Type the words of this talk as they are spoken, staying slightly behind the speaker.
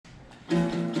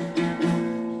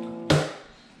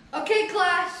Okay,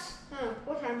 class.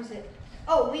 What time is it?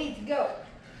 Oh, we need to go.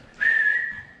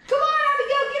 Come on,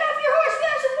 Abigail, get off your horse. We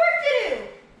have some work to do.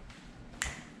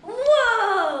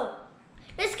 Whoa!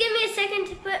 Just give me a second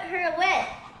to put her away.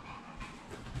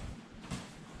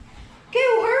 Okay,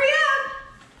 well, hurry up.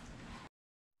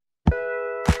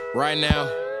 Right now,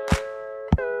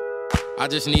 I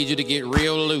just need you to get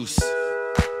real loose.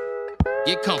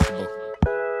 Get comfortable.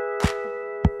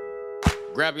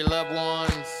 Grab your loved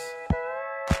ones,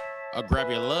 or grab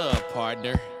your love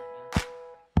partner.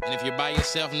 And if you're by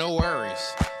yourself, no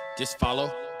worries. Just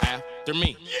follow after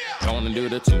me. Gonna do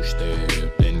the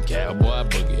two-step, then cowboy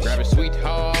boogie. Grab a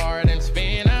sweetheart and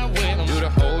spin out with them. Do the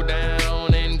hold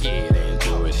down and get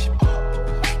into it.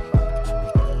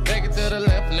 Take it to the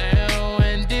left now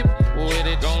and dip with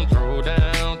it. Don't throw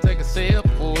down, take a sip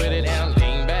with it. Now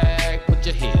lean back, put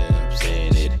your hips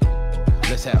in it.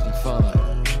 Let's have some fun.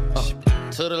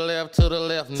 To the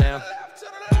left now.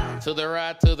 To the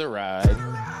right.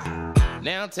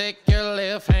 Now take your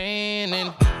left hand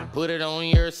and put it on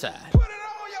your side.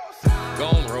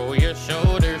 Gonna roll your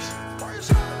shoulders.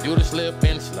 Do the slip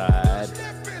and slide.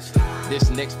 This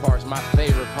next part's my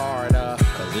favorite part,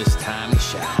 cause it's time to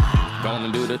shine. Gonna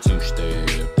do the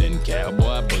two-step, then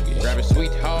cowboy boogie. Grab a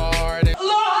sweetheart and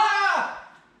Aloha!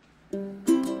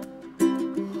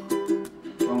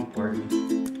 Wrong party.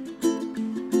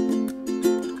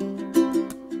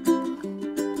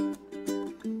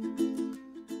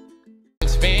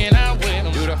 spin out with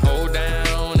them. Do the hold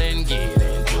down and get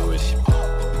into it.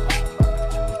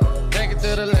 Take it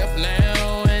to the left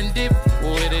now and dip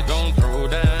with it. Don't throw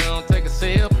down, take a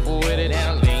sip with it.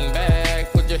 Now lean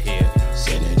back, put your hips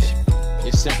in it.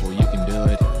 It's simple, you can do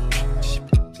it.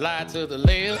 Slide to the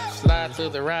left, slide to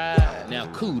the right. Now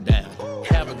cool down,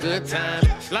 have a good time.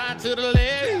 Slide to the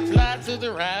left, slide to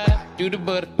the right. Do the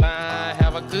butterfly,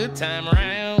 have a good time.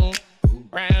 Round,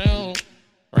 round,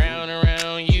 round and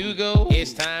round you go.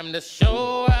 It's time to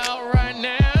show out right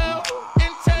now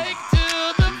and take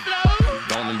to the floor.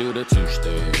 Gonna do the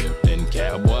two-step, then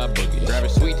cowboy boogie. Grab a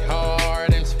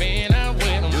sweetheart and spin out with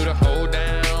them. Do the hold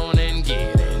down and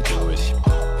get into it.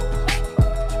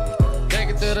 Take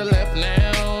it to the left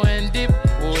now and dip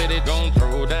with it. Don't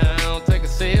throw down, take a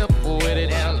sip with it.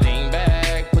 Now lean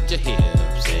back, put your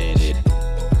hips in it.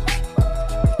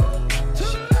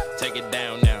 Take it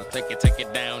down now, take it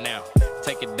down now.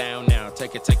 Take it down now,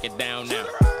 take it down now.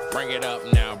 Bring it up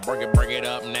now, bring it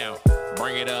up now.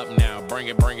 Bring it up now, bring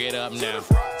it up now.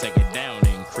 Take it down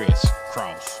and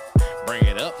crisscross. Bring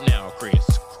it up now,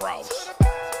 crisscross.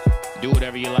 Do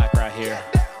whatever you like right here.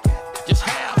 Just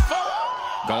have fun.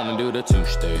 Gonna do the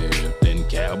two-step, then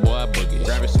cowboy boogie.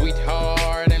 Grab a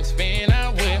sweetheart and spin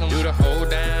out with them. Do the hold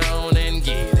down and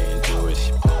get into it.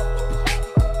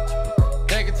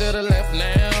 Take it to the left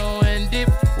now and dip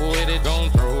with it. Don't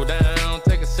throw down,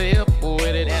 take a sip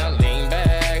with it. Now lean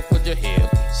back, put your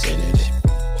hips in it.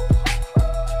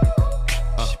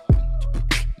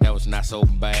 That was not so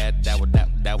bad. That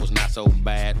was not so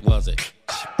bad, was it?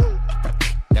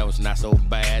 That was not so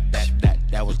bad.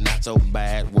 That was not so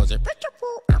bad, was it?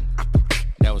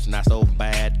 That was not so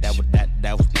bad. That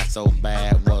was not so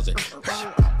bad, was it?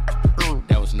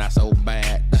 That was not so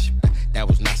bad. That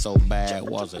was not so bad,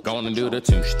 was it? Gonna do the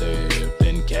two-step,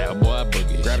 then cowboy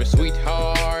boogie. Grab a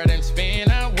sweetheart and spin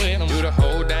out with them. Do the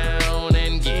hold down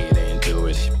and get into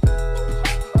it.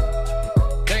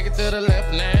 Take it to the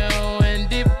left now and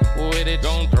dip with it.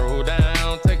 Don't throw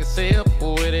down, take a sip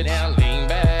with it. Now lean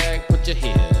back, put your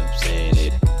hips in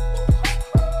it.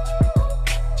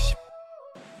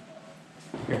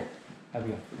 Here,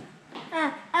 Abigail.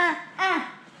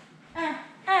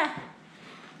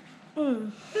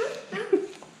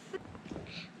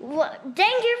 Well,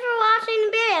 thank you for watching the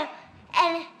video,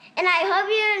 and I hope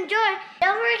you enjoyed.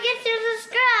 Don't forget to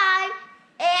subscribe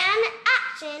and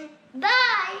action.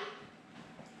 Bye.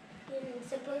 You're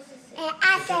supposed to say. I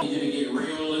need you to get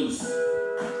real loose.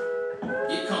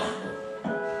 Get comfortable.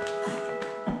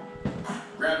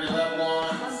 Grab your loved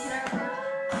ones,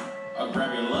 or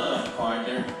grab your love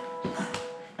partner.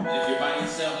 And if you're by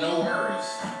yourself, no worries.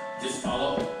 Just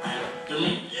follow after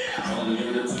me. Gonna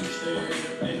do the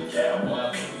two-step, then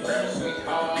cowboy. Grab a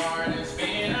sweetheart and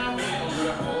spin out with them. Do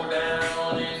the hold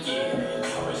down and get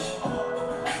into it.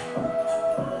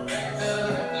 Take it to the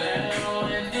left now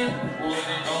and dip with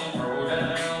it. Don't throw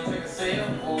down, take a sip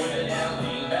with it. Now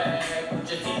lean back, put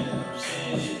your hips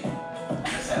in it.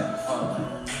 Let's have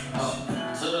fun.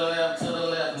 To the left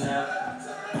now.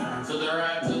 To the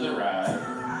right.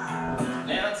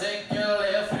 Now take your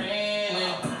left hand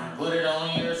and put it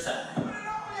on your side.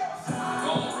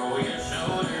 Gonna roll your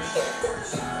shoulders.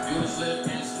 Do the slip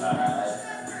and slide.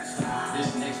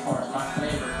 This next part's my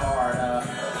favorite part.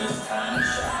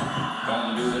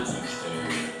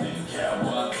 Let's